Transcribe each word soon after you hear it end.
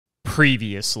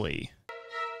Previously.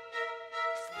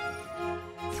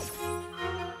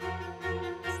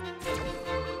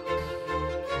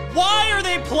 Why are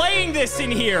they playing this in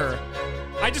here?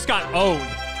 I just got owned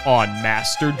on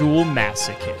Master Duel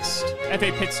Masochist.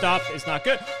 FA pit stop is not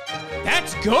good.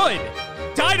 That's good.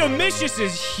 Dynamicious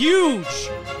is huge.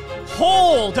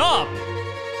 Hold up.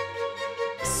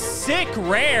 Sick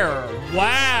rare.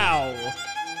 Wow.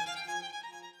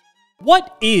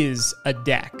 What is a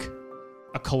deck?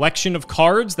 A collection of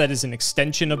cards that is an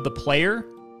extension of the player?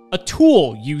 A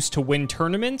tool used to win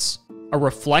tournaments? A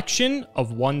reflection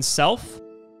of oneself?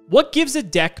 What gives a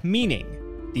deck meaning?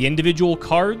 The individual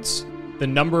cards? The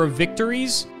number of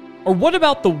victories? Or what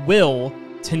about the will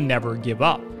to never give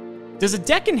up? Does a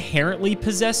deck inherently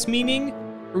possess meaning?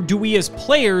 Or do we as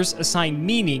players assign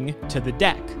meaning to the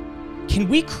deck? Can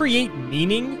we create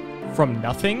meaning from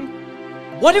nothing?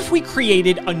 What if we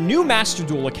created a new Master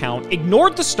Duel account,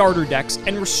 ignored the starter decks,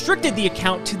 and restricted the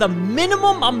account to the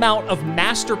minimum amount of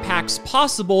master packs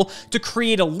possible to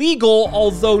create a legal,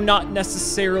 although not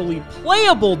necessarily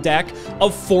playable deck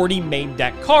of 40 main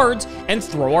deck cards and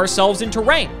throw ourselves into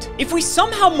ranked? If we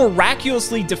somehow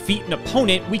miraculously defeat an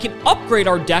opponent, we can upgrade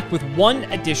our deck with one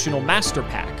additional master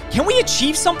pack. Can we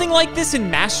achieve something like this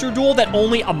in Master Duel that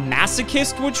only a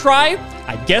masochist would try?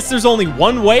 I guess there's only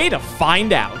one way to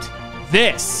find out.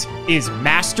 This is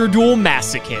Master Duel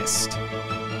Masochist.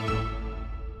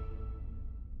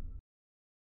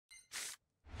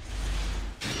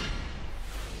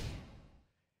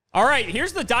 All right,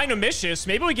 here's the Dynamicious.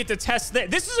 Maybe we get to test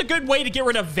that. This is a good way to get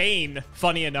rid of Vayne,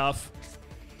 funny enough.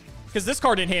 Because this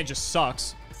card in hand just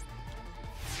sucks.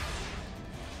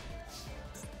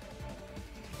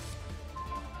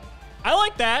 I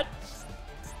like that.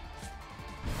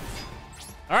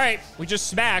 All right, we just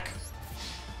smack.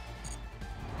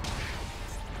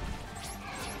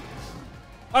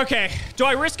 Okay, do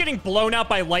I risk getting blown out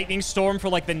by Lightning Storm for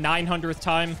like the 900th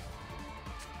time?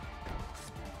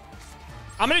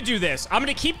 I'm gonna do this. I'm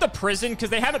gonna keep the Prison because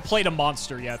they haven't played a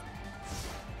monster yet.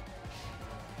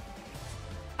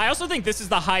 I also think this is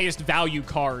the highest value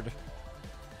card.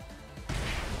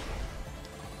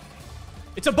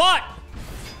 It's a bot!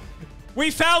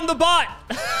 We found the bot!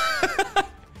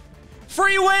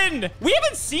 Free win! We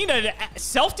haven't seen a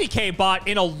self-decay bot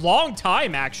in a long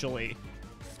time, actually.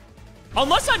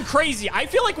 Unless I'm crazy, I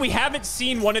feel like we haven't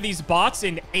seen one of these bots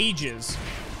in ages.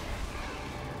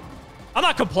 I'm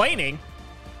not complaining.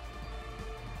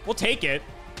 We'll take it.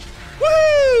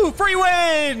 Woo! Free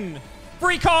win!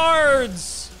 Free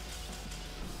cards!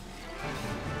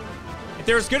 If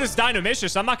they're as good as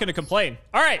Dynamicious, I'm not going to complain.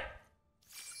 All right.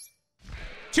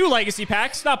 2 legacy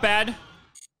packs. Not bad.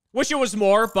 Wish it was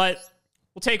more, but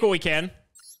we'll take what we can.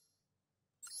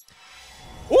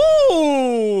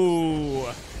 Ooh!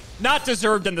 Not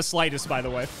deserved in the slightest, by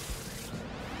the way.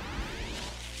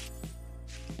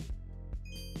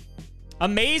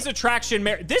 Amaze Attraction.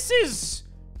 This is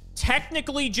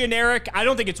technically generic. I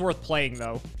don't think it's worth playing,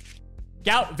 though.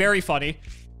 Gout, very funny.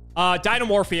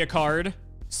 Dynamorphia card.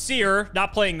 Seer,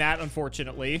 not playing that,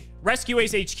 unfortunately. Rescue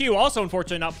Ace HQ, also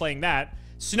unfortunately not playing that.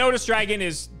 Snowdust Dragon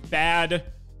is bad.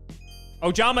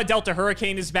 Ojama Delta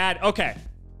Hurricane is bad. Okay.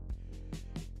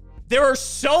 There are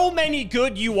so many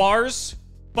good URs,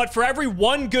 but for every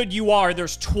one good UR,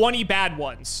 there's 20 bad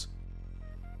ones.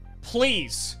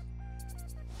 Please.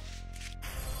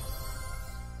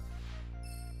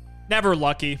 Never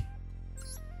lucky.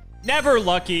 Never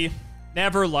lucky.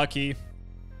 Never lucky.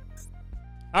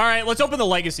 All right, let's open the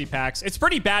legacy packs. It's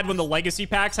pretty bad when the legacy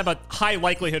packs have a high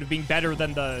likelihood of being better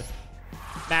than the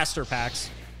master packs.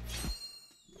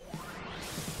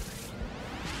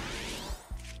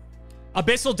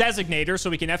 Abyssal Designator, so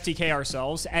we can FTK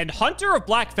ourselves. And Hunter of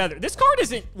Black Feather. This card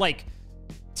isn't, like,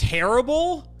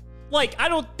 terrible. Like, I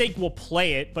don't think we'll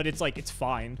play it, but it's, like, it's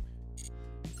fine.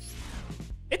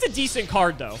 It's a decent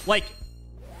card, though. Like,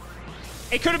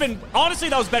 it could have been... Honestly,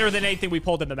 that was better than anything we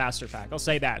pulled in the Master Pack. I'll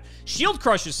say that. Shield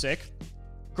Crush is sick.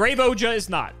 Grave Oja is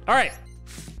not. All right.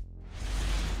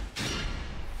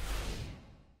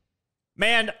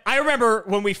 Man, I remember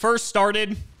when we first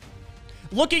started...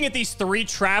 Looking at these 3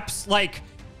 traps, like,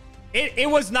 it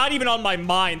was not even on my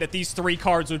mind that these 3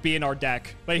 cards would be in our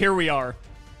deck. But here we are.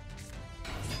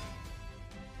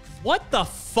 What the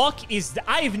fuck is that?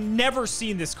 I've never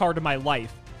seen this card in my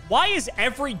life. Why is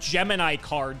every Gemini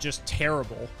card just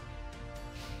terrible?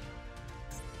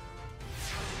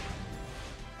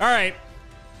 All right.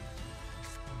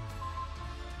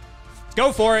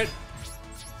 Go for it.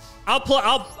 I'll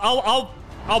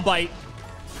bite.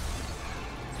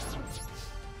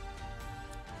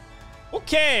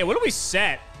 Okay, what do we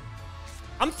set?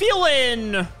 I'm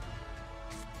feeling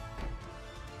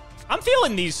I'm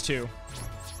feeling these two.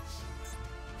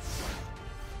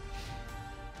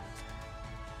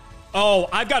 Oh,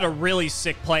 I've got a really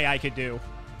sick play I could do.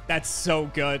 That's so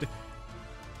good.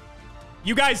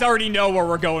 You guys already know where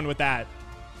we're going with that.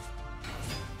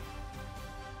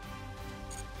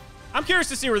 I'm curious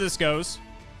to see where this goes.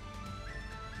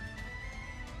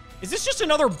 Is this just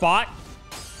another bot?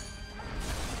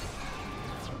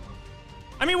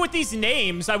 I mean, with these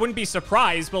names, I wouldn't be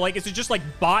surprised, but like, is it just like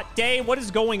bot day? What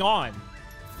is going on?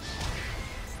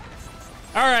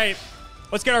 All right,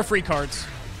 let's get our free cards.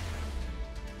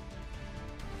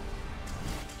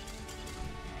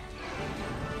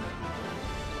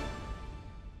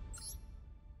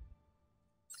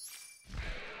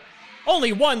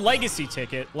 Only one legacy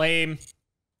ticket. Lame.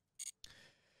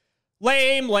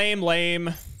 Lame, lame,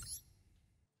 lame.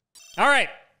 All right.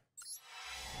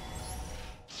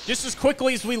 Just as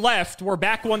quickly as we left, we're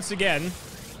back once again.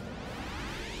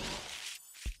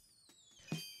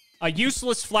 A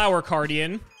useless Flower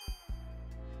Guardian.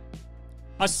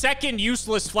 A second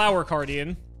useless Flower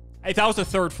Guardian. If that was the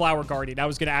third Flower Guardian, I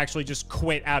was going to actually just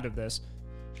quit out of this.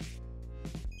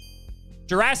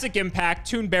 Jurassic Impact,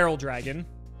 Toon Barrel Dragon.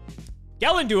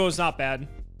 Gallon Duo's not bad.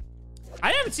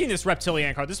 I haven't seen this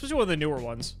Reptilian card. This was one of the newer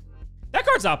ones. That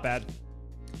card's not bad.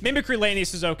 Mimicry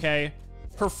Lanius is okay.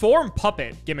 Perform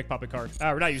Puppet. Gimmick Puppet card.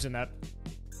 We're not using that.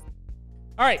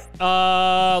 All right.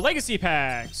 Legacy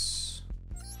packs.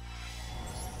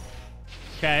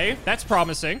 Okay. That's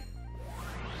promising.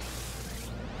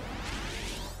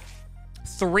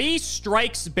 3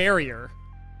 strikes barrier.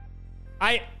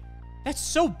 That's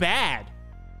so bad.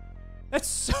 That's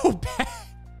so bad.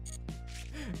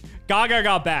 Gaga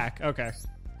got back. Okay.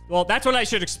 Well, that's what I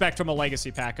should expect from a legacy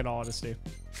pack, in all honesty.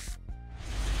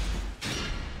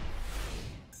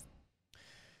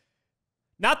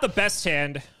 Not the best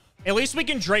hand. At least we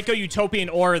can Draco Utopian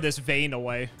Aura this Vayne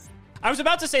away. I was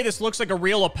about to say this looks like a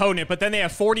real opponent, but then they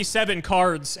have 47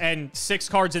 cards and 6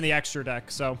 cards in the extra deck,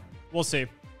 so we'll see.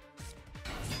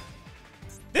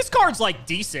 This card's, like,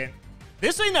 decent.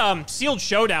 This in Sealed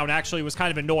Showdown actually was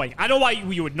kind of annoying. I don't know why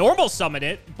you would normal summon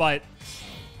it, but...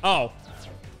 Oh.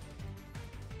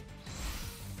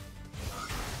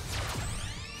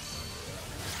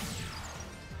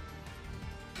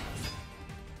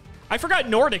 I forgot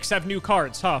Nordics have new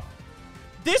cards, huh?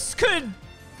 This could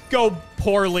go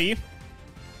poorly.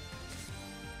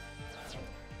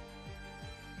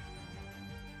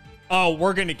 Oh,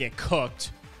 we're gonna get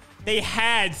cooked. They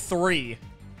had 3.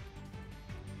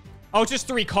 Oh, just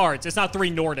 3 cards. It's not 3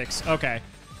 Nordics. Okay.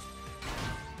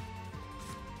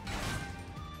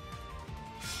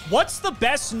 What's the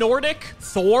best Nordic?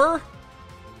 Thor?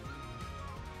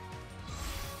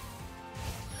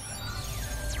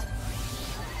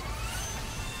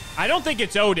 I don't think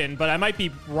it's Odin, but I might be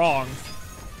wrong.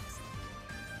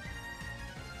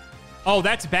 Oh,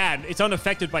 that's bad. It's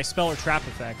unaffected by spell or trap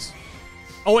effects.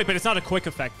 Oh, wait, but it's not a quick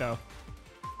effect, though.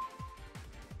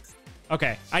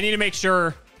 Okay, I need to make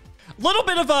sure. A little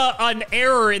bit of an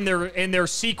error in their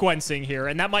sequencing here,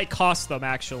 and that might cost them,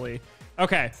 actually.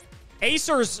 Okay.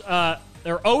 Acer's,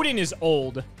 their Odin is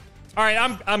old. All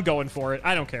right, I'm going for it.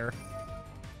 I don't care.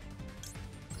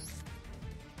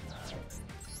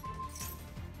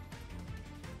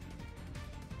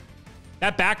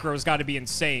 That back row's got to be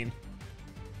insane.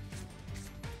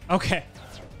 Okay.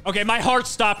 Okay, my heart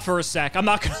stopped for a sec. I'm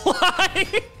not gonna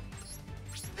lie.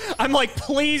 I'm like,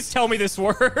 please tell me this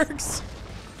works.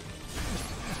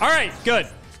 All right, good.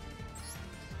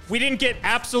 We didn't get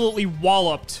absolutely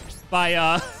walloped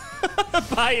by,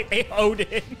 by a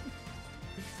Odin.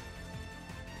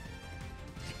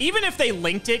 Even if they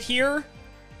linked it here,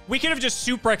 we could have just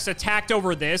Suprex attacked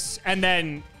over this and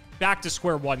then back to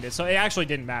square one. So it actually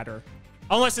didn't matter.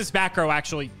 Unless this back row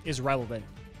actually is relevant.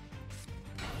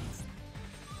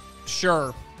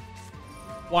 Sure.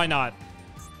 Why not?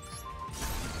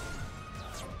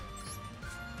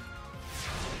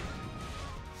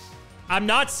 I'm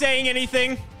not saying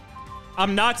anything.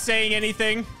 I'm not saying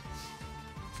anything.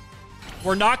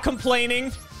 We're not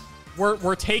complaining.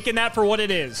 We're taking that for what it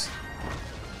is.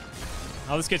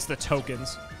 Oh, this gets the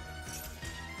tokens.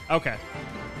 Okay.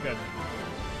 Good.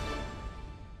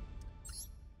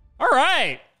 All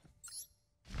right.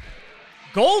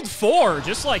 Gold 4,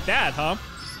 just like that, huh?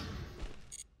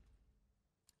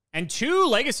 And 2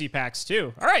 legacy packs,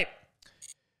 too. All right.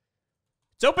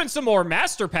 Let's open some more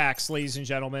master packs, ladies and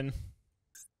gentlemen.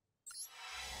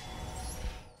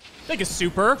 I think a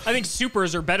super. I think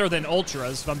supers are better than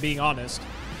ultras, if I'm being honest.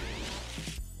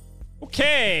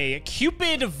 Okay,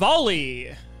 Cupid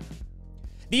Volley.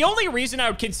 The only reason I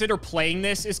would consider playing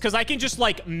this is because I can just,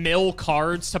 like, mill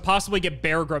cards to possibly get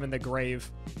Bear Grim in the grave.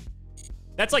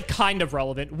 That's like kind of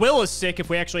relevant. Will is sick if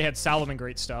we actually had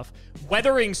Salamangreat stuff.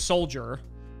 Weathering Soldier.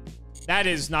 That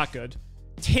is not good.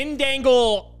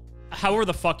 Tindangle, however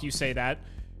the fuck you say that.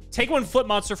 Take one flip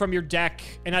monster from your deck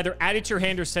and either add it to your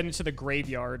hand or send it to the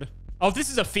graveyard. Oh, if this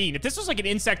is a fiend. If this was like an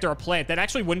insect or a plant, that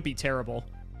actually wouldn't be terrible.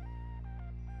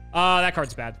 That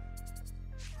card's bad.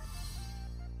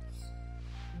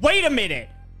 Wait a minute.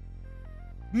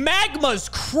 Magma's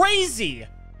crazy.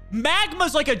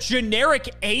 Magma's like a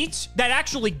generic 8 that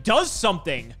actually does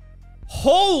something.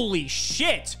 Holy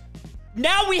shit.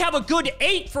 Now we have a good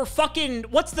 8 for fucking...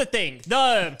 What's the thing?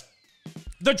 The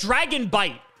Dragon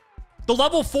Bite. The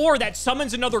level 4 that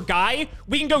summons another guy.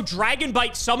 We can go Dragon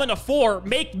Bite, summon a 4,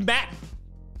 make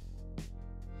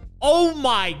Oh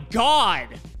my god.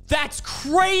 That's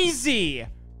crazy.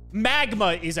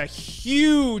 Magma is a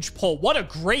huge pull. What a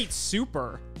great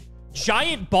super.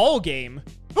 Giant ball game.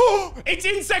 Oh, it's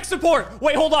insect support.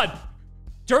 Wait, hold on.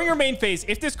 During your main phase,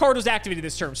 if this card was activated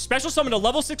this turn, special summon a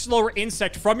level 6 lower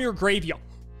insect from your graveyard.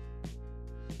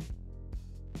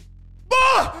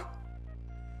 Ah!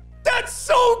 That's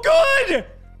so good!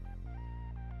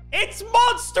 It's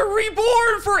Monster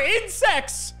Reborn for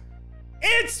insects!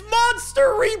 It's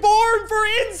Monster Reborn for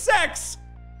insects!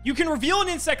 You can reveal an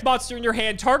insect monster in your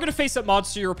hand, target a face-up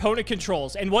monster your opponent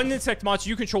controls, and one insect monster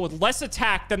you control with less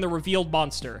attack than the revealed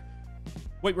monster.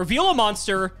 Wait, reveal a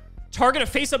monster, target a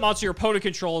face-up monster your opponent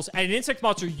controls, and an insect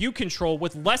monster you control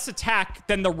with less attack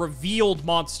than the revealed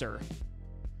monster.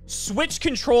 Switch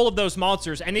control of those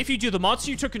monsters, and if you do, the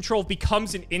monster you took control of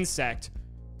becomes an insect.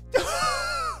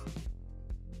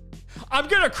 I'm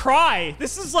gonna cry.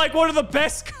 This is like one of the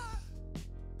best...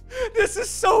 This is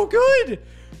so good.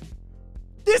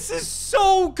 This is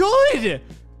so good.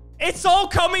 It's all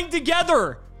coming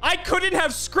together. I couldn't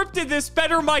have scripted this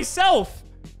better myself.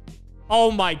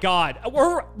 Oh my god.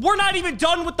 We're not even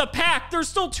done with the pack. There's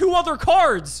still 2 other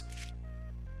cards.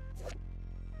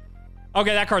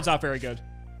 Okay, that card's not very good.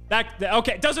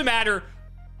 Okay, doesn't matter.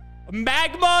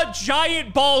 Magma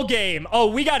giant ball game. Oh,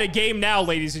 we got a game now,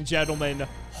 ladies and gentlemen.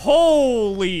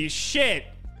 Holy shit.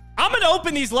 I'm gonna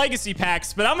open these legacy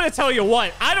packs, but I'm gonna tell you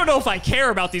what, I don't know if I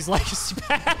care about these legacy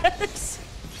packs.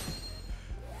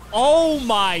 Oh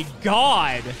my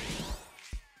god.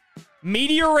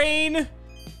 Meteor Rain,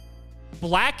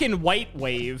 Black and White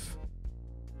Wave.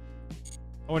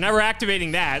 Oh, we're never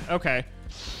activating that. Okay.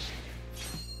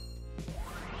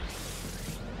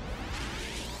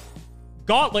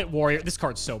 Gauntlet Warrior. This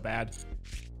card's so bad.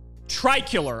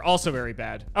 Tricolor, also very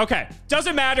bad. Okay,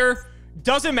 doesn't matter.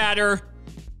 Doesn't matter.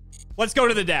 Let's go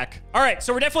to the deck. All right,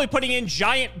 so we're definitely putting in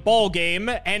Giant Ball Game,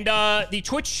 and the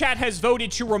Twitch chat has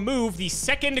voted to remove the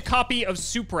second copy of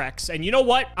Suprex. And you know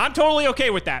what? I'm totally okay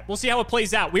with that. We'll see how it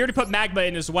plays out. We already put Magma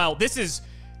in as well. This is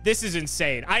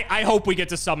insane. I hope we get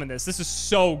to summon this. This is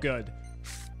so good.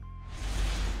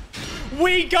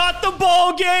 We got the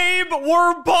ball game.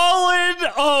 We're balling.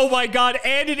 Oh my god.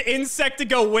 And an insect to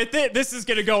go with it. This is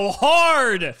gonna go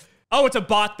hard. Oh, it's a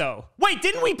bot though. Wait,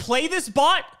 didn't we play this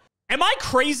bot? Am I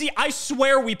crazy? I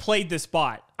swear we played this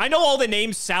bot. I know all the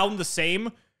names sound the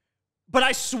same, but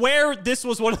I swear this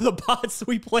was one of the bots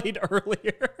we played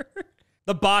earlier.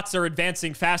 The bots are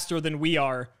advancing faster than we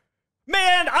are.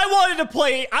 Man,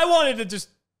 I wanted to just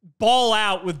ball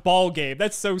out with ball game.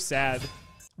 That's so sad.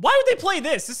 Why would they play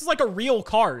this? This is like a real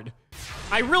card.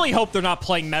 I really hope they're not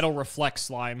playing Metal Reflect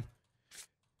Slime.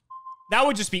 That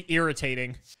would just be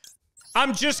irritating.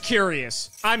 I'm just curious.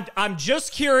 I'm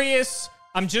just curious.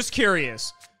 I'm just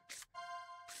curious.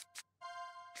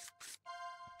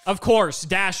 Of course,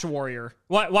 Dash Warrior.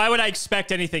 Why would I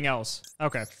expect anything else?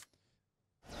 Okay.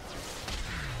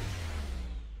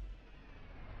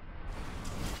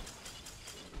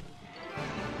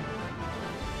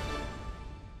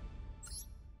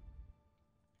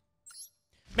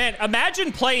 Man,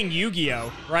 imagine playing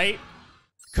Yu-Gi-Oh, right?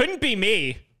 Couldn't be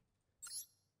me.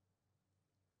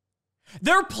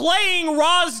 They're playing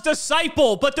Ra's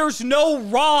Disciple, but there's no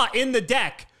Ra in the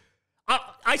deck.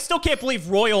 I still can't believe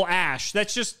Royal Ash.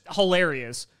 That's just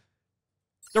hilarious.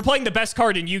 They're playing the best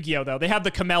card in Yu-Gi-Oh, though. They have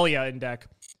the Camellia in deck.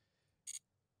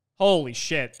 Holy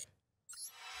shit.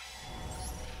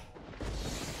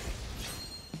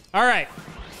 All right.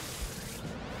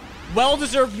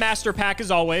 Well-deserved Master Pack,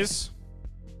 as always.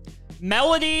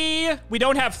 Melody, we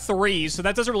don't have 3, so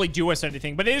that doesn't really do us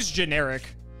anything, but it is generic.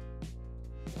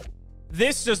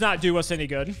 This does not do us any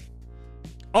good.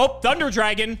 Oh, Thunder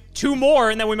Dragon. 2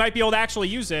 more, and then we might be able to actually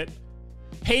use it.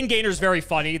 Pain Gainer's very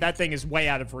funny. That thing is way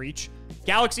out of reach.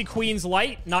 Galaxy Queen's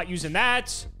Light. Not using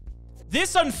that.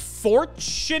 This,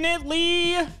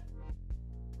 unfortunately,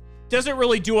 doesn't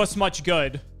really do us much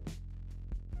good.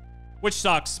 Which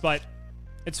sucks, but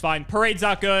It's fine. Parade's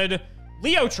not good.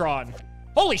 Leotron.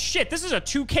 Holy shit, this is a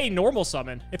 2K normal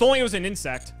summon. If only it was an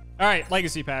insect. All right,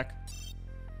 Legacy Pack.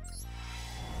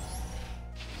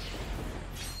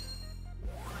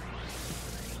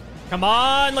 Come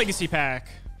on, Legacy Pack.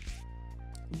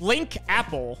 Link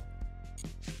Apple.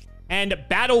 And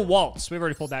Battle Waltz. We've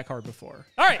already pulled that card before.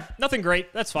 All right, nothing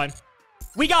great. That's fine.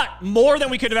 We got more than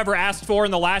we could have ever asked for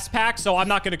in the last pack, so I'm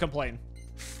not going to complain.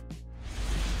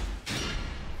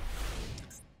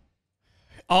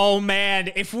 Oh,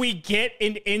 man. If we get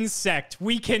an insect,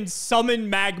 we can summon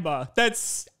Magma.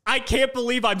 I can't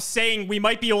believe I'm saying we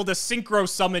might be able to synchro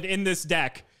summon in this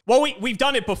deck. Well, we've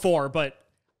done it before, but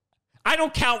I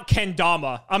don't count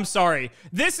Kendama. I'm sorry.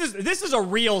 This is a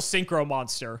real synchro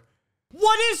monster.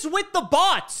 What is with the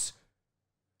bots?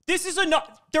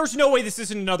 There's no way this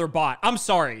isn't another bot. I'm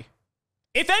sorry.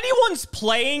 If anyone's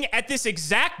playing at this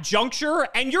exact juncture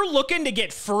and you're looking to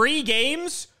get free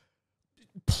games,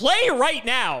 play right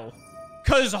now.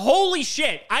 Because holy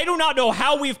shit, I do not know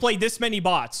how we've played this many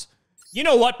bots. You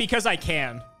know what? Because I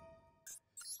can.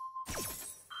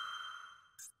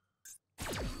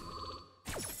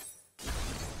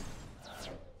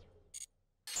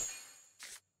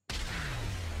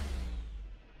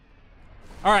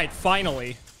 All right,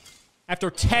 finally. After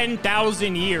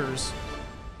 10,000 years.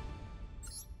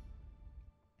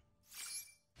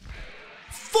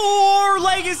 4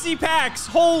 legacy packs!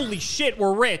 Holy shit,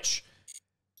 we're rich.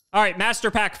 All right,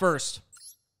 master pack first.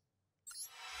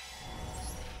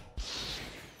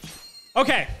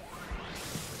 Okay.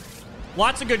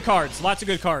 Lots of good cards. Lots of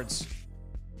good cards.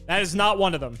 That is not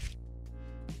one of them.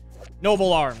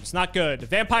 Noble Arms, not good.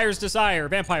 Vampire's Desire,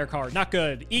 vampire card, not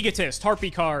good. Egotist,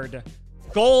 harpy card.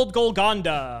 Gold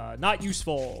Golgonda, not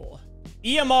useful.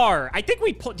 EMR, I think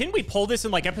didn't we pull this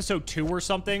in like episode 2 or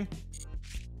something?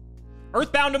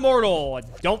 Earthbound Immortal, I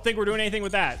don't think we're doing anything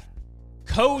with that.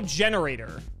 Code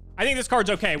Generator. I think this card's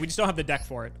okay, we just don't have the deck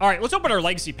for it. All right, let's open our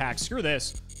legacy pack, screw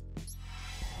this.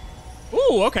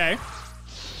 Ooh, okay.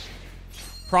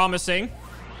 Promising.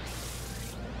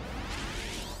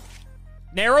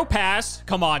 Narrow pass,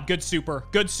 come on, good super,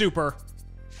 good super.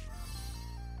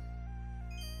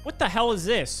 What the hell is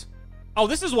this? Oh,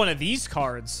 this is one of these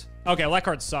cards. Okay, well, that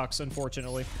card sucks,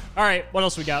 unfortunately. All right, what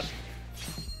else we got?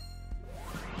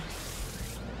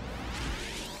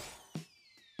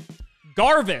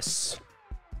 Garvis.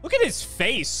 Look at his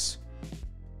face.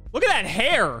 Look at that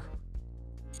hair.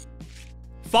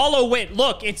 Follow Wit.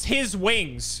 Look, it's his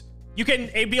wings.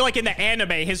 It'd be like in the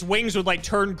anime, his wings would like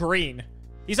turn green.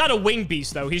 He's not a wing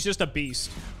beast, though. He's just a beast.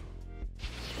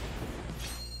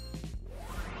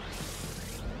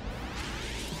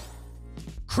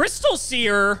 Crystal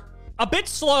Seer, a bit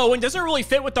slow and doesn't really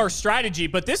fit with our strategy,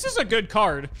 but this is a good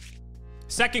card.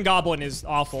 Second Goblin is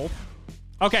awful.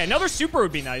 Okay, another super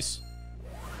would be nice.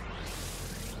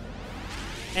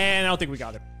 And I don't think we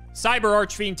got it. Cyber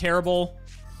Archfiend, terrible.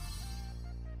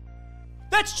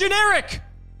 That's generic!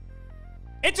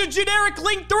 It's a generic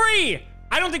Link 3!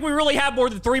 I don't think we really have more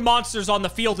than 3 monsters on the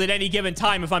field at any given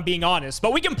time, if I'm being honest.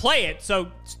 But we can play it, so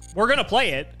we're gonna play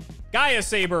it. Gaia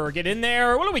Saber, get in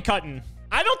there. What are we cutting?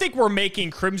 I don't think we're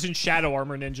making Crimson Shadow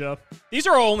Armor Ninja. These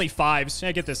are only 5s.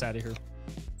 Yeah, get this out of here.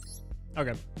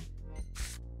 Okay.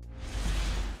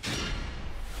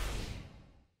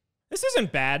 This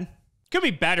isn't bad. Could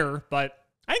be better, but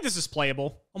I think this is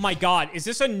playable. Oh my god, is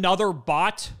this another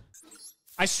bot?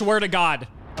 I swear to god.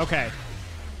 Okay.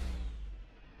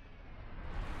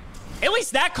 At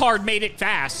least that card made it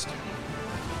fast.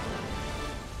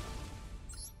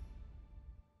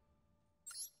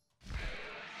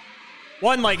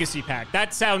 One legacy pack.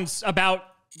 That sounds about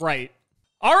right.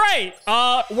 All right.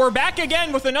 We're back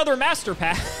again with another master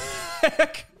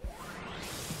pack.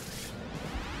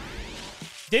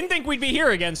 Didn't think we'd be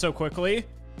here again so quickly.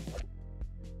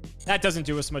 That doesn't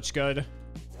do us much good.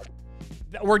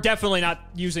 We're definitely not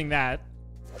using that.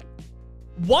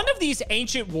 One of these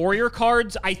Ancient Warrior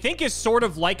cards, I think, is sort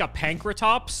of like a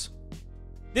Pankratops.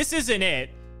 This isn't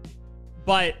it,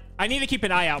 but I need to keep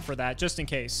an eye out for that, just in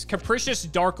case. Capricious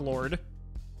Dark Lord.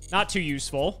 Not too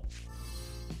useful.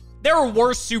 There are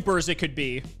worse supers it could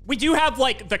be. We do have,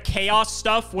 like, the Chaos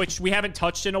stuff, which we haven't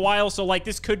touched in a while, so, like,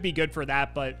 this could be good for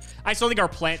that, but I still think our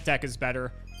plant deck is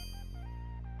better.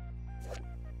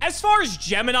 As far as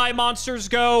Gemini monsters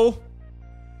go,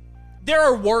 there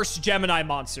are worse Gemini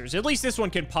monsters. At least this one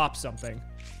can pop something.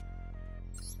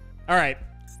 All right.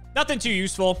 Nothing too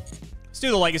useful. Let's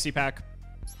do the legacy pack.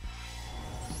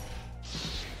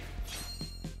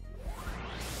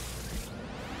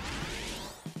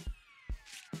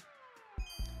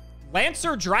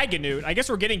 Lancer Dragonute. I guess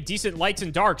we're getting decent lights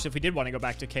and darks if we did want to go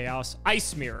back to Chaos.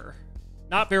 Ice Mirror.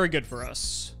 Not very good for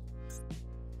us.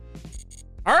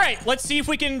 All right, let's see if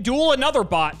we can duel another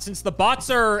bot, since the bots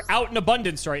are out in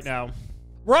abundance right now.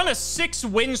 We're on a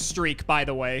 6-win streak, by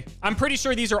the way. I'm pretty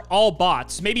sure these are all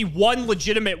bots. Maybe one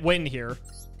legitimate win here.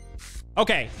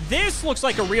 Okay, this looks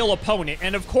like a real opponent.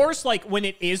 And of course, like, when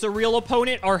it is a real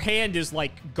opponent, our hand is,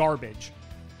 like, garbage.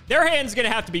 Their hand's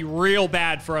gonna have to be real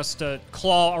bad for us to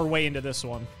claw our way into this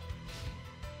one.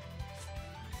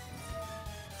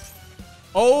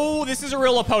 Oh, this is a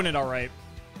real opponent, all right.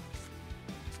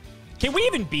 Can we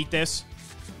even beat this?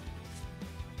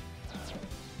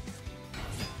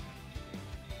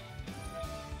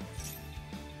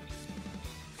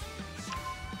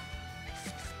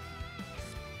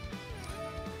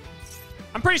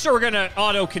 I'm pretty sure we're going to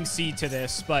auto-concede to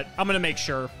this, but I'm going to make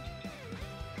sure.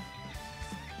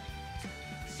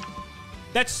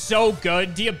 That's so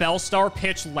good. Diabellstar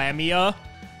pitch Lamia.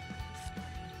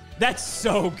 That's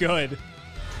so good.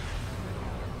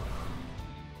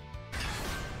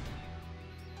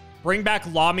 Bring back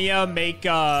Lamia, make,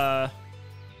 what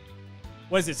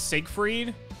is it,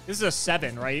 Siegfried? This is a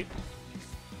 7, right?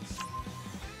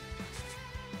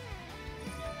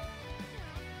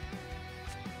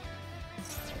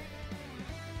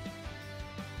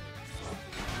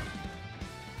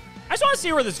 I just want to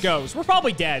see where this goes. We're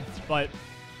probably dead, but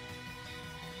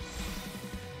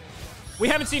we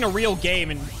haven't seen a real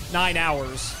game in 9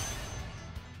 hours.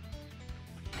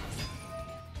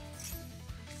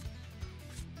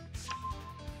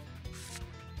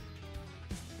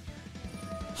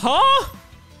 Huh?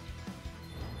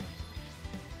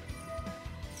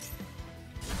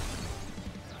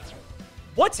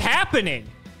 What's happening?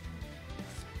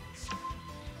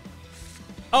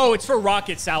 Oh, it's for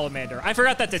Rocket Salamander. I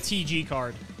forgot that's a TG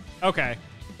card. Okay.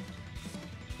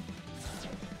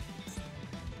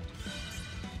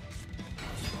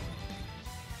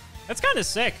 That's kind of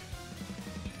sick.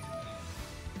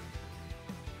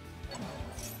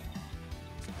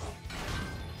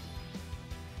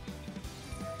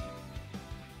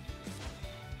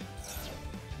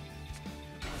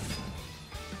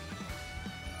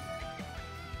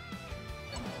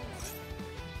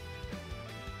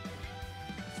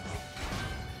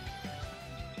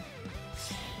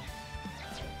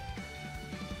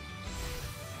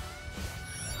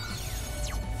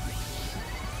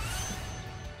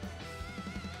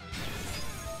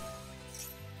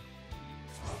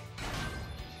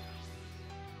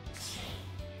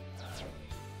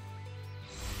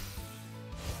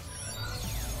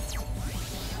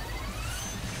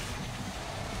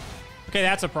 Okay,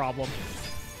 that's a problem.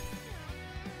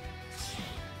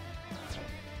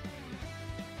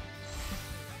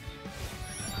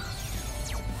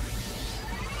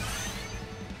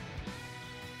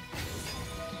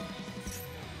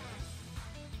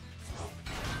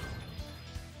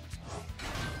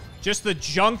 Just the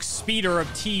junk speeder of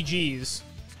TGs.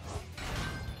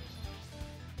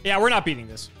 Yeah, we're not beating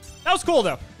this. That was cool,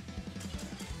 though.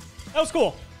 That was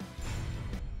cool.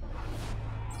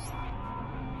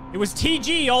 It was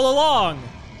TG all along.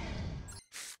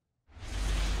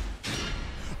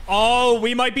 Oh,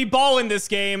 we might be balling this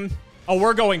game. Oh,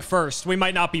 we're going first. We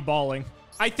might not be balling.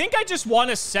 I think I just want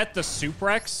to set the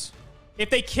Suprex. If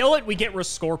they kill it, we get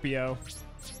Rescorpio.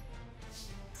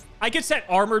 I could set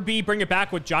Armored Bee, bring it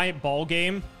back with Giant Ball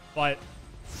Game, but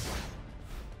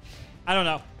I don't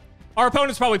know. Our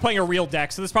opponent's probably playing a real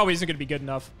deck, so this probably isn't going to be good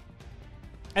enough.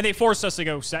 And they forced us to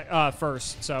go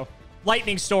first, so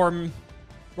Lightning Storm,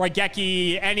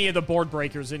 Raigeki, any of the board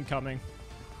breakers incoming.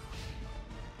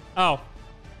 Oh.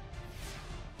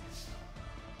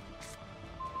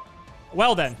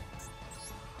 Well then.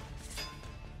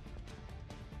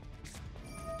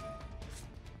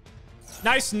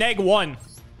 Nice neg 1.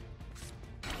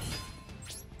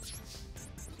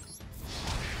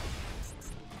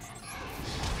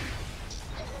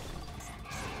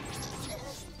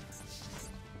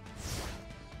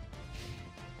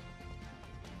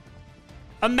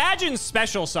 Imagine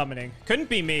special summoning. Couldn't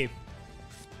be me.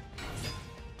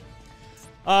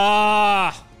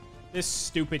 This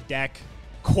stupid deck.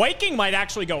 Quaking might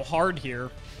actually go hard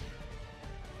here.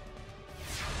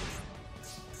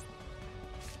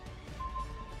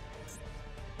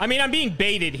 I mean, I'm being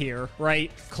baited here,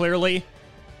 right? Clearly.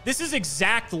 This is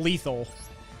exact lethal.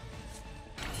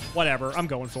 Whatever, I'm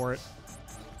going for it.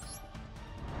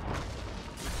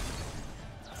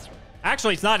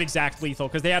 Actually, it's not exact lethal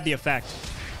because they have the effect.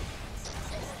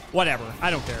 Whatever,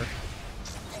 I don't care.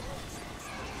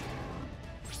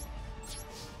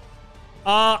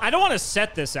 I don't want to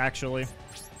set this, actually.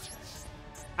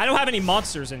 I don't have any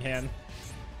monsters in hand.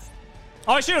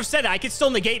 Oh, I should have said it. I could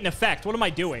still negate an effect. What am I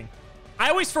doing? I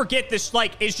always forget this,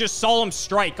 like, is just Solemn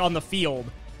Strike on the field.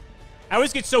 I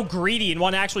always get so greedy and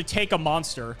want to actually take a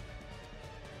monster.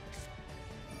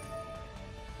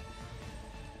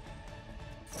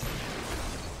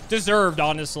 Deserved,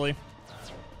 honestly.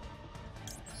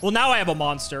 Well, now I have a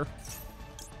monster.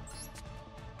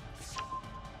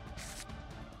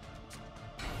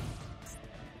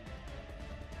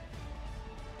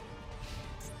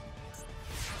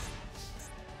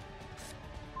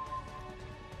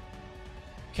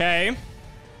 Okay.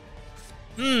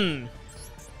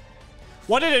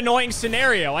 What an annoying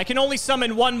scenario. I can only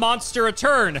summon one monster a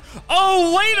turn.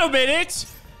 Oh, wait a minute.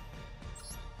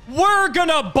 We're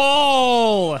gonna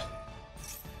ball.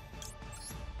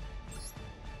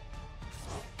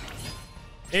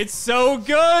 It's so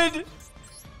good.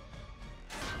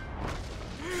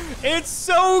 It's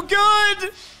so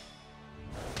good.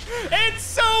 It's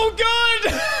so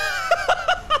good.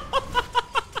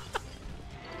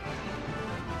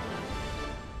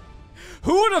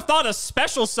 Who would have thought a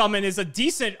special summon is a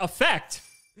decent effect?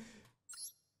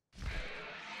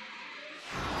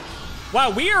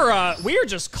 Wow, we are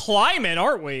just climbing,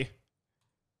 aren't we?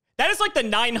 That is like the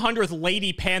 900th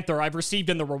Lady Panther I've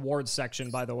received in the rewards section,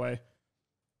 by the way.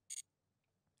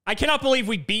 I cannot believe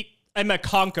we beat a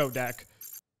Makonko deck.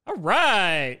 All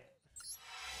right.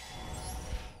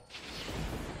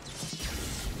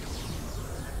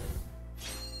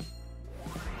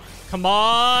 Come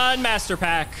on, Master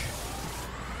Pack.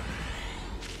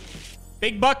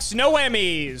 Big bucks, no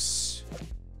Emmys.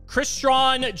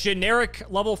 Crystron, generic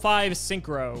level 5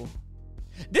 synchro.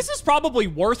 This is probably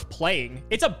worth playing.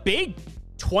 It's a big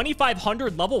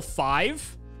 2500 level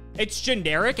 5. It's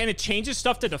generic and it changes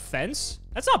stuff to defense.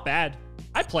 That's not bad.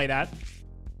 I'd play that.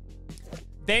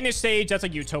 Vanish Sage, that's a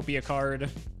Utopia card.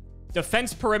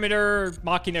 Defense Perimeter,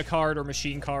 Machina card or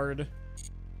Machine card.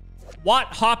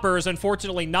 Watt Hopper is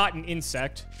unfortunately not an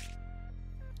insect.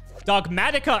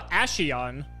 Dogmatica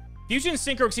Ashion. Fusion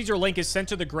Synchro exceeds your link is sent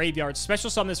to the graveyard. Special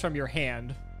summon this from your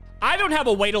hand. I don't have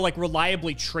a way to, like,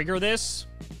 reliably trigger this,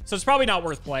 so it's probably not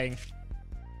worth playing.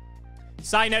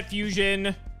 Cynet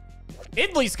Fusion.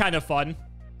 Idley's kind of fun.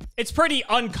 It's pretty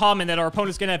uncommon that our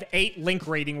opponent's gonna have 8 link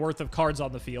rating worth of cards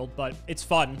on the field, but it's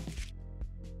fun.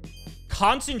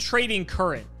 Concentrating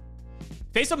Current.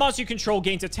 Face a monster you control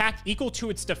gains attack equal to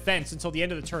its defense until the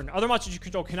end of the turn. Other monsters you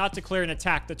control cannot declare an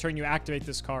attack the turn you activate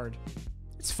this card.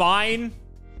 It's fine.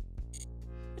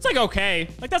 It's like okay.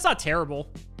 Like that's not terrible.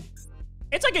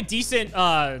 It's like a decent,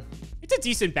 it's a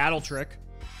decent battle trick.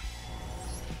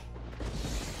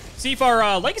 See if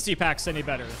our legacy pack's any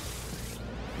better.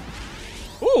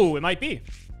 Ooh, it might be.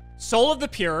 Soul of the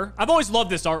Pure. I've always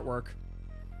loved this artwork.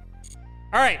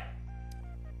 All right.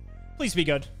 Please be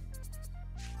good.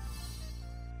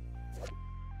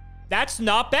 That's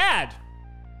not bad.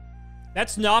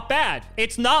 That's not bad.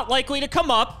 It's not likely to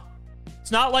come up.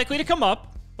 It's not likely to come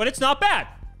up, but it's not bad.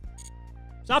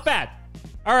 It's not bad.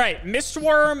 All right,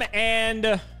 Mistworm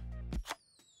and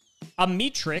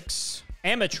Amatrix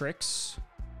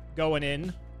going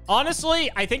in. Honestly,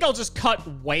 I think I'll just cut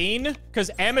Wayne because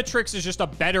Amatrix is just a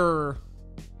better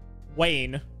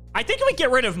Wayne. I think we get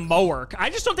rid of Mowerk.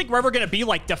 I just don't think we're ever going to be,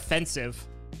 like, defensive,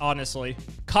 honestly.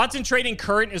 Concentrating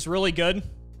Current is really good.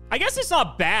 I guess it's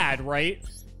not bad, right?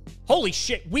 Holy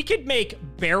shit. We could make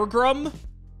Beargrum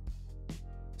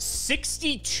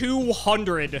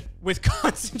 6,200 with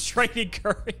Concentrating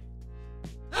Current.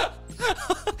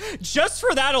 Just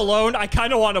for that alone, I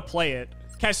kind of want to play it.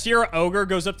 Cassiera Ogre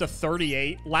goes up to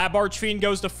 38. Lab Archfiend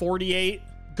goes to 48.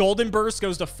 Golden Burst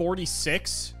goes to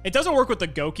 46. It doesn't work with the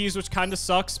Gokis, which kind of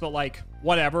sucks, but like,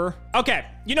 whatever. Okay,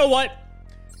 you know what?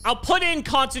 I'll put in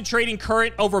Concentrating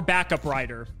Current over Backup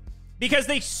Rider because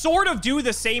they sort of do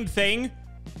the same thing.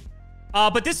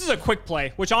 But this is a quick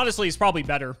play, which honestly is probably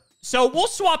better. So we'll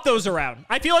swap those around.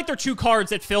 I feel like they're two cards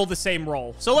that fill the same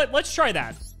role. So let's try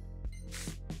that.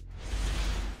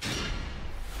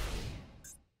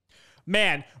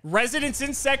 Man, Residence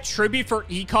Insect tribute for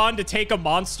Econ to take a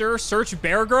monster. Search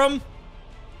Beargrum.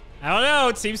 I don't know.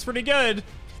 It seems pretty good.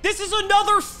 This is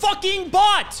another fucking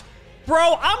bot.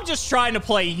 Bro, I'm just trying to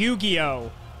play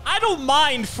Yu-Gi-Oh! I don't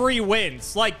mind free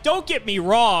wins. Like, don't get me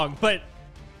wrong, but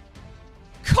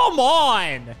come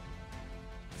on.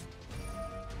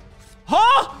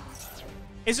 Huh?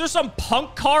 Is there some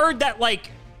punk card that,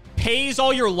 like, pays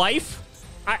all your life?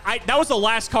 That was the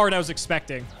last card I was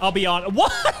expecting. I'll be honest.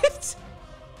 What?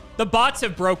 The bots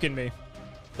have broken me.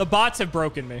 The bots have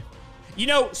broken me. You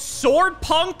know, Sword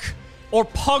Punk or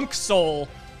Punk Soul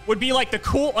would be like the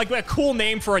cool, like a cool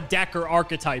name for a deck or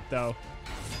archetype, though.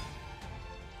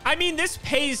 I mean, this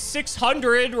pays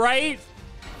 600, right?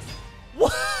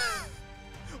 What?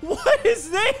 What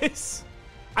is this?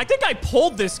 I think I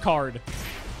pulled this card.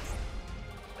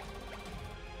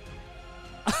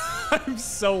 I'm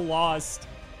so lost.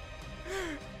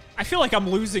 I feel like I'm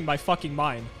losing my fucking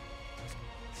mind.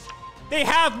 They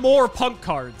have more punk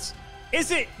cards.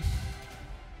 Is it...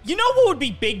 You know what would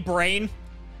be big brain?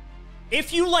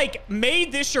 If you, like,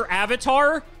 made this your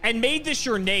avatar and made this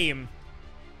your name,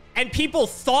 and people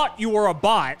thought you were a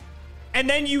bot, and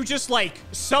then you just, like,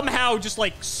 somehow just,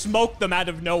 like, smoke them out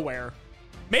of nowhere.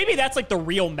 Maybe that's, like, the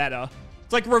real meta.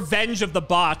 It's like revenge of the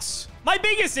bots. My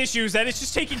biggest issue is that it's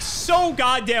just taking so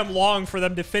goddamn long for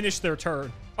them to finish their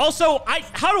turn. Also,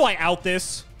 how do I out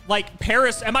this? Like,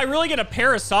 Paris... Am I really gonna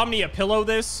Parasomnia pillow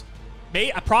this?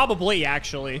 Probably,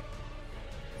 actually.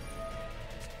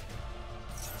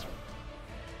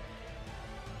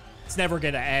 It's never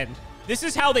gonna end. This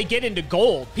is how they get into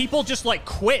gold. People just, like,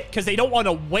 quit because they don't want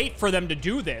to wait for them to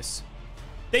do this.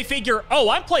 They figure, oh,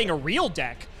 I'm playing a real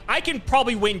deck. I can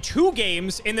probably win 2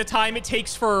 games in the time it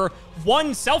takes for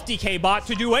one self-decay bot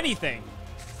to do anything.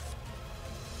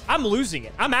 I'm losing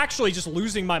it. I'm actually just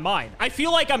losing my mind. I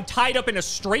feel like I'm tied up in a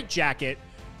straitjacket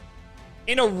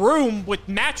in a room with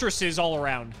mattresses all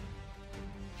around.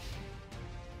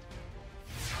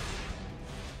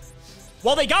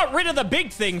 Well, they got rid of the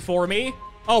big thing for me.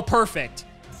 Oh, perfect.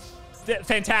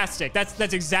 Fantastic.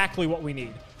 That's exactly what we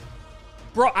need.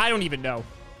 Bro, I don't even know.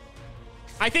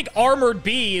 I think Armored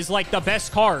Bee is, like, the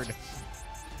best card.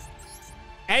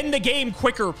 End the game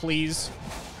quicker, please.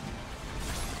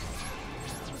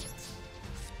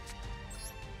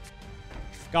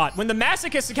 God, when the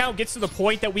Masochist account gets to the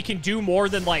point that we can do more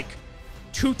than, like,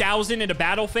 2,000 in a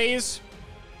battle phase,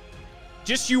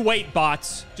 just you wait,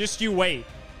 bots. Just you wait.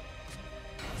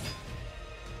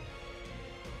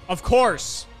 Of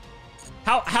course.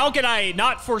 How can I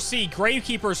not foresee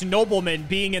Gravekeeper's Nobleman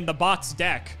being in the bot's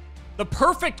deck? The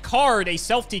perfect card a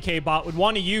self-decay bot would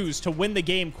want to use to win the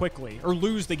game quickly, or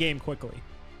lose the game quickly.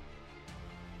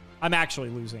 I'm actually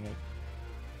losing it.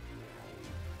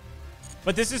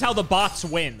 But this is how the bots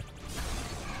win.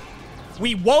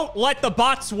 We won't let the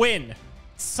bots win.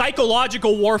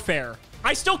 Psychological warfare.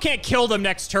 I still can't kill them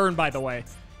next turn, by the way.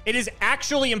 It is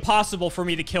actually impossible for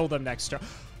me to kill them next turn.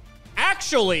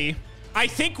 Actually, I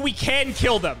think we can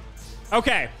kill them.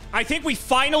 Okay, I think we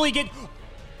finally get...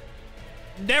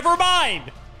 Never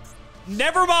mind.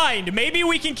 Never mind. Maybe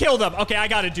we can kill them. Okay, I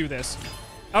gotta do this.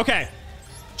 Okay.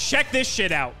 Check this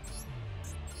shit out.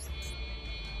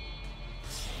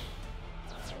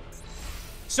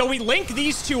 So we link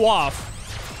these two off.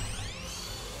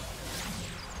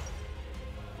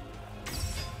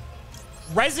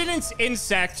 Resonance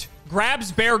Insect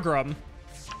grabs Beargrum.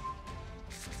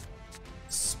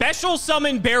 Special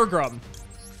summon Beargrum.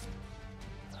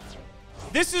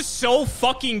 This is so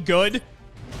fucking good.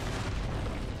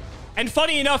 And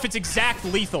funny enough, it's exact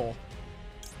lethal.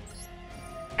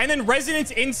 And then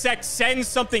Resonance Insect sends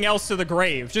something else to the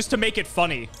grave, just to make it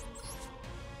funny.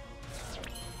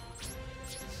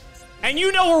 And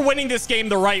you know we're winning this game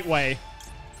the right way.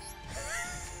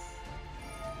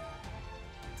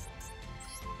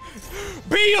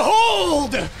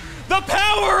 Behold! The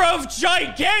power of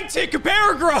gigantic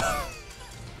Beargrum!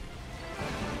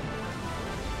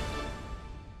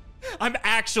 I'm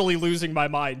actually losing my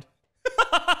mind.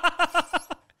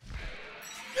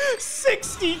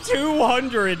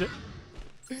 6,200.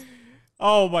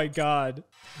 Oh my god.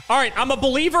 All right, I'm a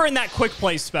believer in that quick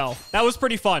play spell. That was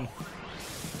pretty fun.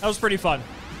 That was pretty fun.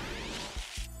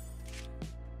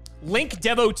 Link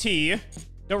Devotee.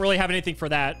 Don't really have anything for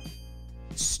that.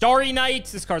 Starry Night.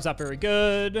 This card's not very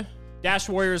good. Dash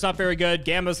Warrior's not very good.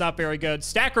 Gamma's not very good.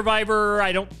 Stack Reviver,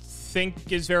 I don't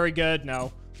think is very good.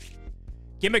 No.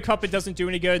 Gimmick Puppet doesn't do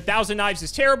any good. Thousand Knives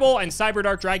is terrible. And Cyber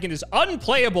Dark Dragon is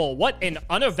unplayable. What an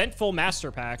uneventful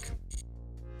master pack.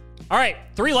 All right.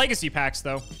 3 legacy packs,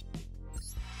 though.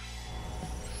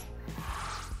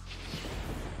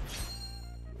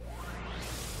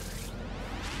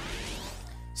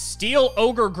 Steel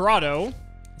Ogre Grotto.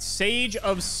 Sage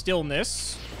of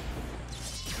Stillness.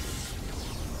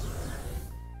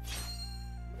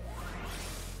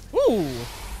 Ooh.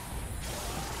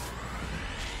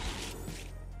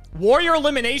 Warrior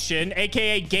Elimination,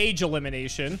 aka Gauge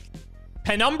Elimination.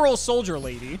 Penumbral Soldier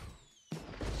Lady.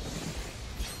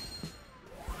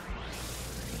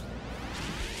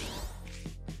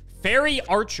 Fairy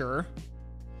Archer.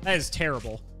 That is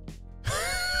terrible.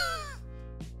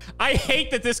 I hate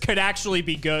that this could actually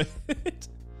be good.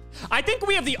 I think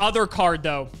we have the other card,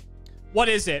 though. What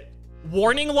is it?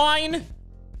 Warning Line?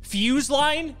 Fuse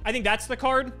Line? I think that's the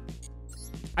card.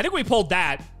 I think we pulled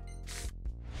that.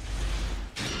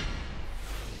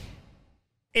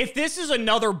 If this is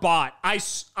another bot,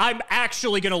 I'm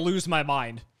actually going to lose my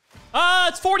mind.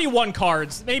 It's 41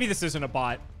 cards. Maybe this isn't a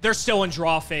bot. They're still in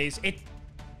draw phase.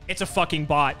 It's a fucking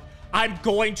bot. I'm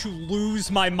going to lose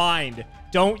my mind.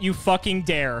 Don't you fucking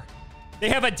dare. They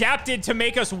have adapted to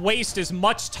make us waste as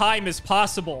much time as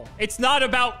possible. It's not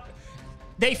about...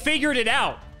 They figured it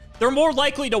out. They're more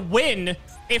likely to win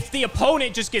if the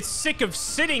opponent just gets sick of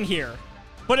sitting here.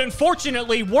 But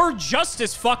unfortunately, we're just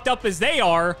as fucked up as they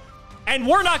are, and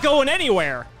we're not going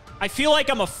anywhere. I feel like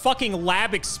I'm a fucking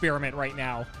lab experiment right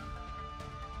now.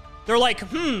 They're like,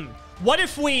 what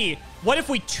if we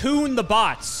tune the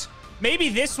bots? Maybe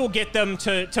this will get them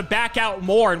to back out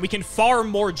more and we can farm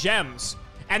more gems.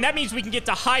 And that means we can get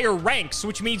to higher ranks,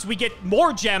 which means we get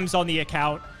more gems on the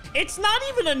account. It's not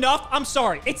even enough. I'm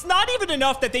sorry. It's not even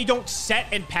enough that they don't set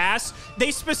and pass.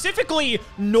 They specifically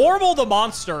normal the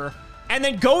monster and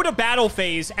then go to battle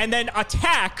phase and then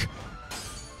attack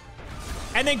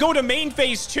and then go to main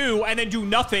phase 2 and then do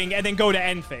nothing and then go to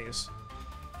end phase.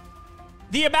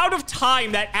 The amount of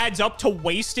time that adds up to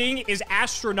wasting is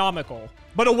astronomical.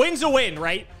 But a win's a win,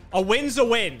 right? A win's a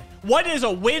win. What is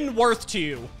a win worth to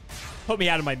you? Put me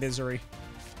out of my misery.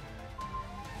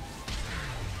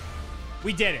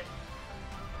 We did it.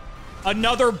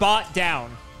 Another bot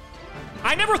down.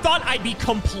 I never thought I'd be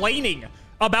complaining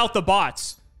about the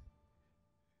bots.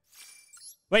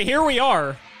 But here we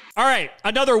are. All right,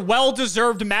 another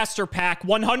well-deserved master pack.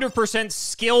 100%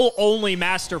 skill-only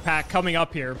master pack coming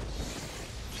up here.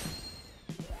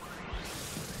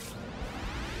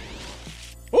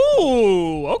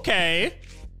 Ooh, okay.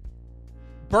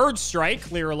 Bird Strike,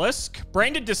 Lyrilisk.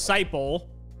 Branded Disciple.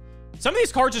 Some of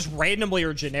these cards just randomly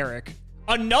are generic.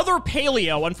 Another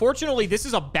Paleo. Unfortunately, this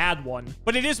is a bad one.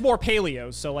 But it is more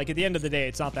Paleo, so like at the end of the day,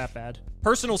 it's not that bad.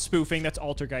 Personal Spoofing, that's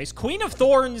Altergeist. Queen of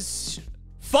Thorns,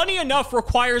 funny enough,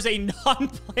 requires a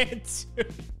non-plant.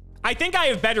 I think I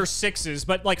have better 6s,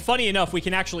 but like funny enough, we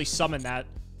can actually summon that.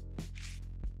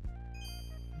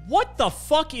 What the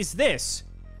fuck is this?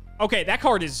 Okay, that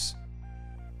card is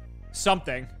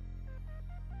something.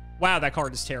 Wow, that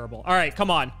card is terrible. All right,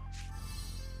 come on.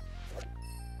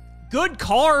 Good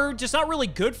card, just not really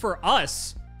good for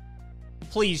us.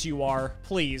 Please, you are.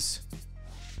 Please.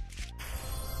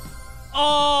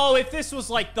 Oh, if this was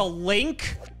like the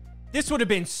Link, this would have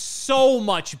been so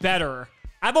much better.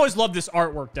 I've always loved this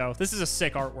artwork, though. This is a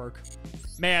sick artwork.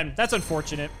 Man, that's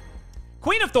unfortunate.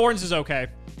 Queen of Thorns is okay.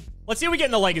 Let's see what we get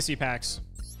in the Legacy packs.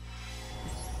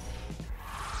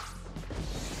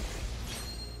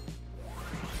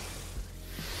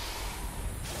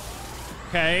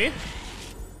 Okay.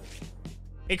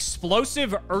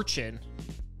 Explosive Urchin.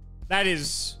 That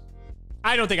is...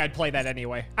 I don't think I'd play that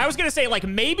anyway. I was going to say, like,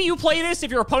 maybe you play this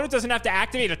if your opponent doesn't have to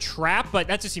activate a trap, but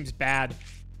that just seems bad.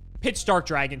 Pitch Dark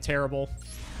Dragon, terrible.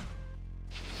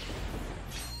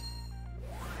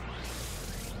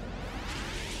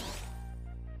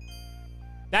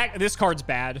 This card's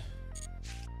bad.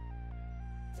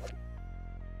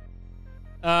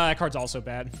 That card's also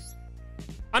bad.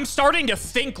 I'm starting to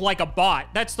think like a bot.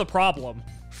 That's the problem.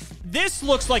 This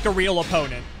looks like a real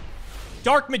opponent.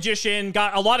 Dark Magician,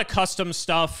 got a lot of custom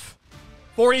stuff.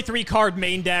 43 card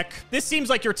main deck. This seems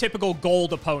like your typical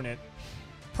gold opponent.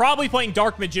 Probably playing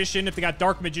Dark Magician if they got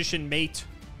Dark Magician mate.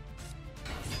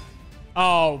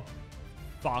 Oh,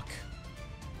 fuck.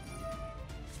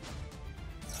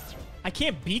 I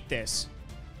can't beat this.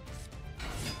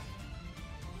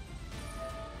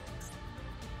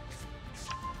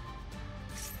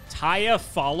 Taya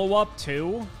follow-up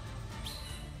too?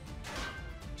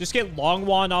 Just get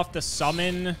Longwan off the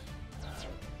summon.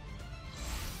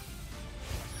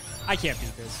 I can't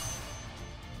beat this.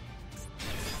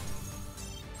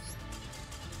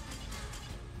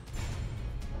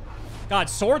 God,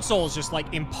 Sword Soul is just,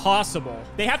 like, impossible.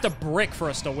 They have to brick for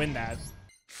us to win that.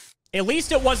 At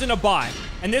least it wasn't a bot.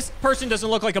 And this person doesn't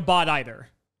look like a bot either.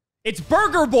 It's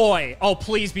Burger Boy! Oh,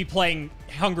 please be playing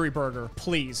Hungry Burger.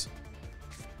 Please.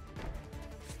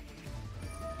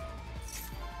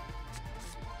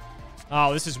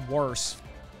 Oh, this is worse.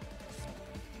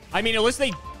 I mean, at least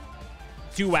they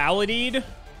dualitied.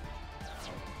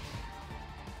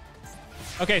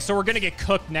 Okay, so we're gonna get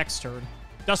cooked next turn.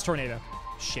 Dust Tornado.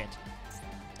 Shit.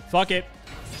 Fuck it.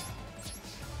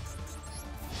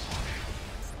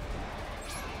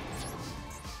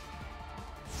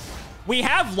 We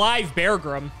have live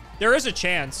Beargrim. There is a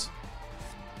chance.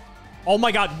 Oh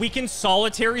my god, we can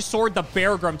Solitary Sword the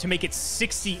Beargrim to make it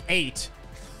 68.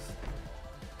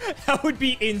 That would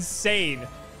be insane.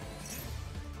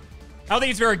 I don't think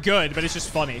it's very good, but it's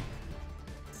just funny.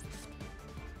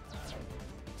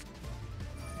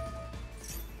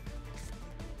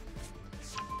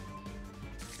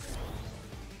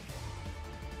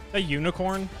 A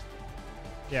unicorn?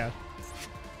 Yeah.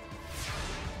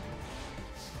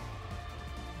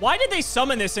 Why did they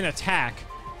summon this in attack?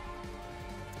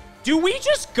 Do we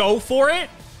just go for it?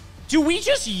 Do we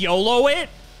just YOLO it?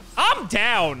 I'm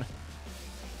down.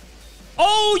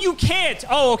 Oh, you can't.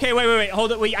 Oh, okay, wait.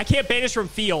 Hold it. Wait, I can't banish from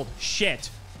field. Shit.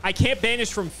 I can't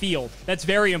banish from field. That's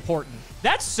very important.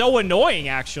 That's so annoying,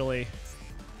 actually.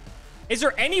 Is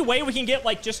there any way we can get,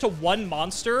 like, just to one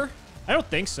monster? I don't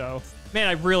think so. Man,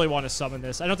 I really want to summon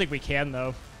this. I don't think we can,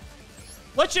 though.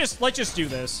 Let's just do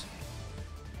this.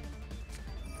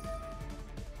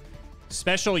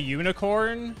 Special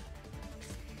unicorn.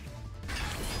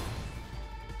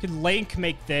 Can Link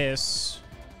make this?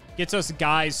 Gets us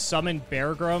guys summon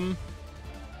Beargrum.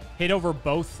 Hit over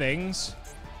both things.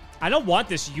 I don't want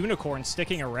this unicorn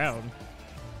sticking around.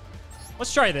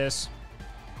 Let's try this.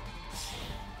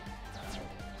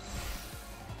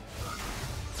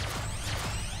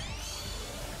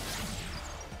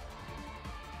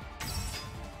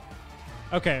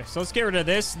 Okay, so let's get rid of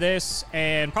this,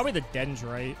 and probably the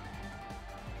Dendrite.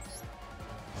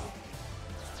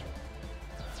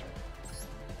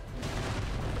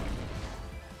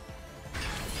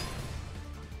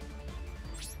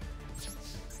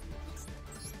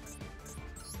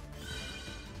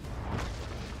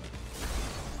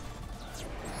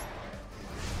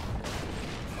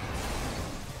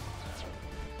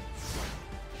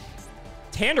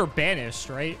 Tanner banished,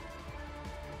 right?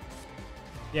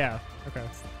 Yeah, okay.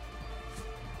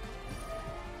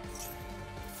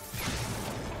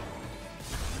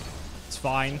 It's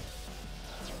fine.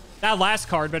 That last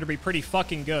card better be pretty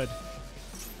fucking good.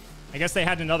 I guess they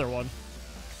had another one.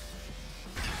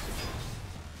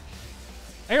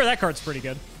 I hear that card's pretty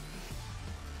good.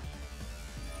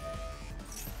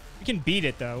 You can beat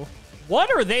it, though. What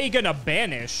are they gonna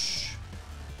banish?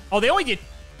 Oh, they only get...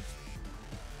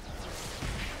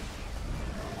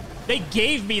 They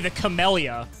gave me the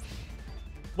Camellia.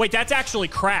 Wait, that's actually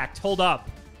cracked. Hold up.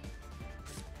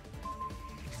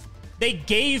 They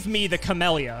gave me the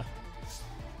Camellia.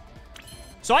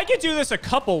 So I could do this a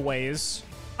couple ways.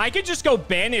 I could just go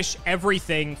banish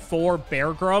everything for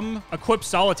Beargrum, equip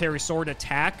Solitary Sword,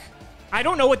 attack. I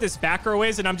don't know what this back row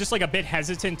is, and I'm just like a bit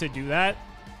hesitant to do that.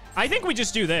 I think we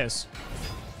just do this.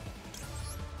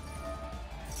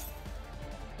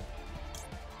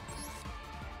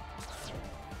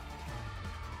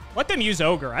 Let them use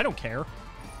Ogre. I don't care.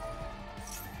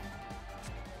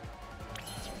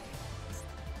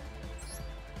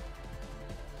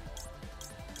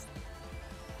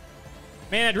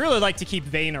 Man, I'd really like to keep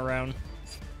Vayne around.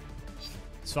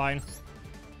 It's fine.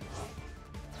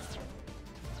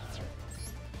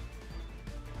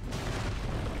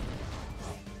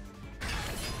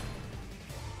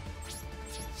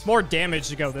 It's more damage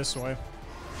to go this way.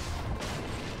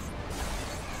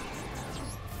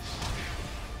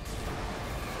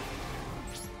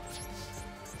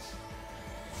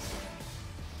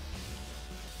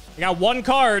 I got one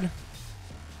card.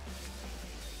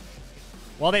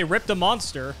 Well, they ripped a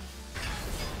monster.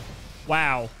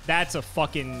 Wow, that's a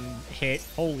fucking hit.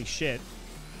 Holy shit.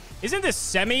 Isn't this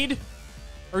semied?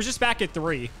 Or is this back at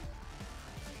 3?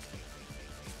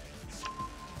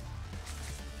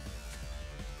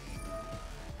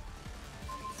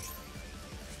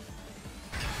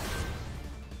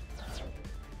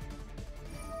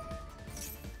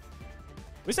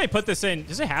 We say put this in.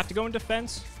 Does it have to go in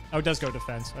defense? Oh, it does go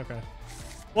defense. Okay.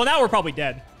 Well, now we're probably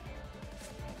dead.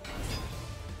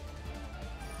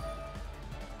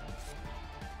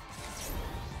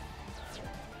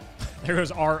 There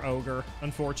goes our Ogre,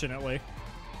 unfortunately.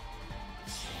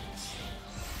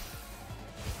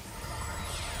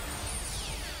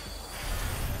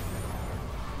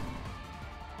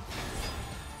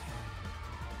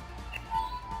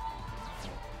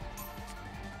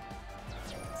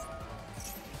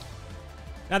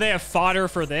 Now they have fodder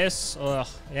for this. Ugh.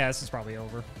 Yeah, this is probably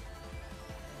over.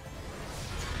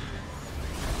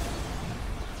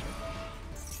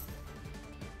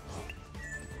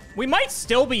 We might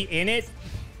still be in it.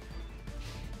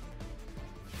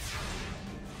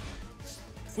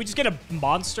 We just get a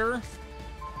monster.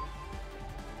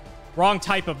 Wrong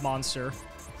type of monster.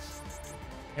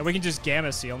 And we can just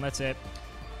Gamma Seal, and that's it.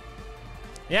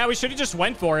 Yeah, we should have just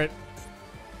went for it.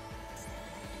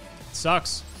 It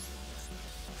sucks.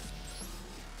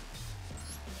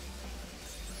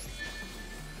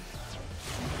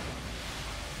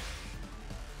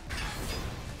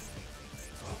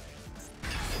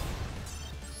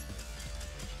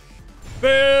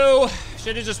 Boo!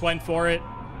 Should have just went for it.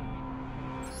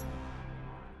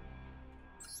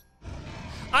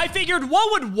 I figured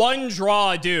what would one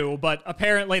draw do, but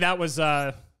apparently that was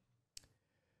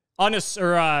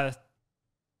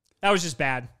That was just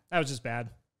bad. That was just bad.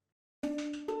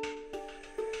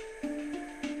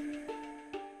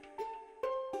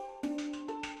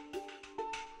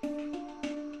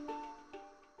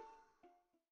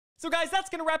 So guys, that's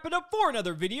going to wrap it up for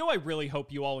another video. I really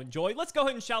hope you all enjoyed. Let's go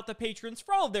ahead and shout the patrons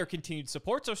for all of their continued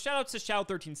support. So shoutouts to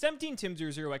Shao1317,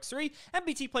 Tim00x3,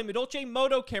 MBT Play Medolce,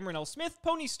 Moto, Cameron L. Smith,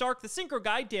 Pony Stark, The Synchro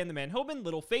Guy, Dan the Man Hoban,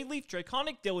 Little Fadeleaf,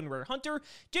 Draconic, Dylan Rare Hunter,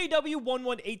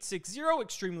 JW11860,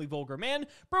 Extremely Vulgar Man,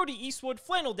 Brody Eastwood,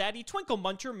 Flannel Daddy, Twinkle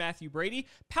Muncher, Matthew Brady,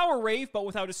 Power Rave, but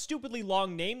without a stupidly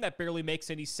long name that barely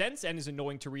makes any sense and is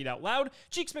annoying to read out loud,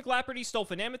 Cheeks McLapperty,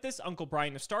 Stolfin Amethyst, Uncle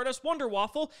Brian of Stardust, Wonder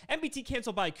Waffle, MBT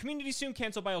Cancel by Community soon,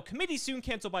 cancel by all committee soon,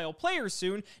 cancel by all players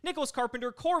soon, Nicholas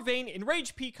Carpenter, Corvain,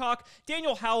 Enraged Peacock,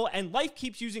 Daniel Howell, and life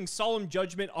keeps using solemn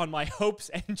judgment on my hopes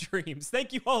and dreams.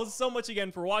 Thank you all so much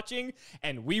again for watching,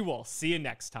 and we will see you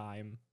next time.